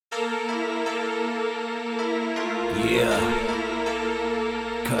Yeah.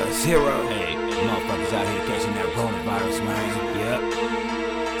 Cuz-Hiro. Hey, motherfuckers out here catching that RonaVirus, man. Yep.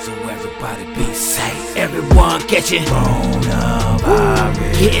 So everybody be safe. Everyone catching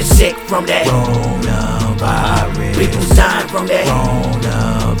RonaVirus. getting sick from that RonaVirus. People dying from that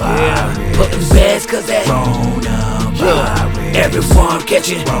RonaVirus. Putting beds cause that RonaVirus. Everyone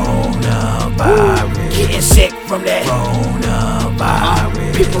catching RonaVirus. getting sick from that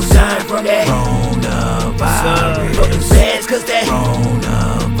RonaVirus. People dying from that RonaVirus. Putting beds cause that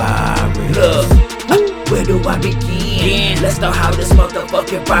RonaVirus. Look, where do I begin? Let's know how this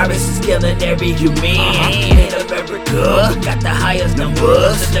motherfucking virus is killing every human in America. We got the highest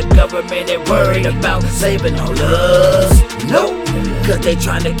numbers, and the government ain't worried about saving all us. Nope. Cause they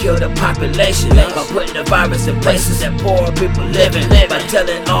trying to kill the population by putting the virus in places that poor people living, by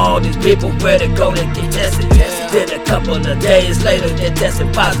telling all these people where to go to get tested. Then a couple of days later they're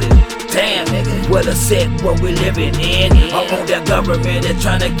testing positive. Damn, nigga, what a sick world we living in. Our own damn government is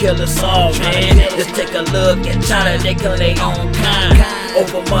trying to kill us all, man. Just take a look at China, they kill their own kind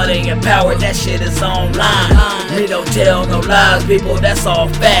over money and power, that shit is online. We don't tell no lies, people, that's all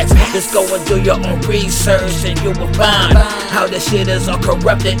facts. Just go and do your own research and you will find how this shit is all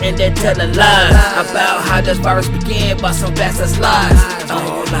corrupted and they're telling lies about how this virus began by some bastard's lies.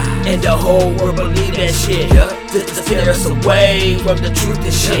 And the whole world believe that shit, just to steer us away from the truth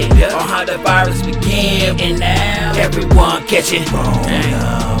and shit, on how the virus began. And now everyone catching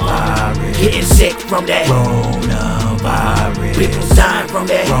RonaVirus. getting sick from that RonaVirus. People dying from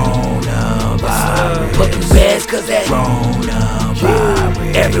that RonaVirus. Putting beds cause that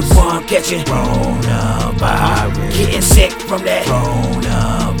RonaVirus. Everyone catching RonaVirus. getting sick from that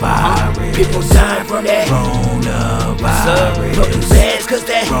RonaVirus. People dying from that RonaVirus. Putting beds cause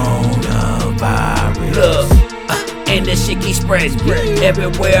that RonaVirus. Look, and this shit keeps spreading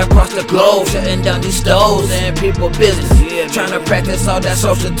everywhere across the globe, shutting down these stores and people business, trying to practice all that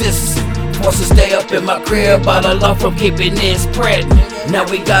social distancing. Forced to stay up in my crib by the law from keeping it spreading. Now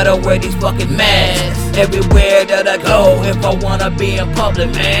we gotta wear these fucking masks everywhere that I go if I wanna be in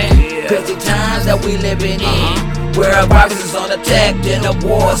public, man. Crazy times that we living in, where a virus is on attack, then the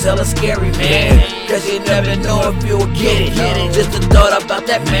war is hella scary, man. Cause you never know if you'll get it. Just the thought about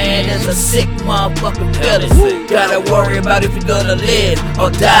that, man, is a sick motherfucking feeling. Gotta worry about if you're gonna live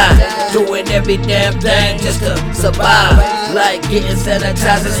or die, doing every damn thing just to survive, like getting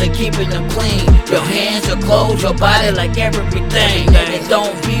sanitizers and keeping them clean. Your hands, your clothes, your body, like everything. And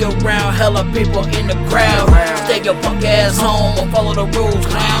don't be around hella people in the crowd. Stay your punk ass home or follow the rules,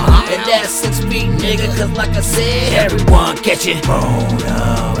 clown. And that's 6 feet, nigga, cause like I said, everyone catching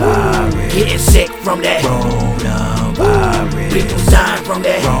RonaVirus. getting sick from that RonaVirus. People dying from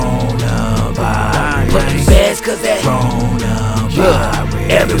that Putting RonaVirus. beds cause that RonaVirus.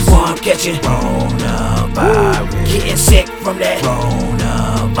 Everyone catching RonaVirus. getting sick from that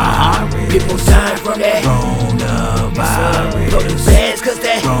RonaVirus. People dying from that RonaVirus. Putting beds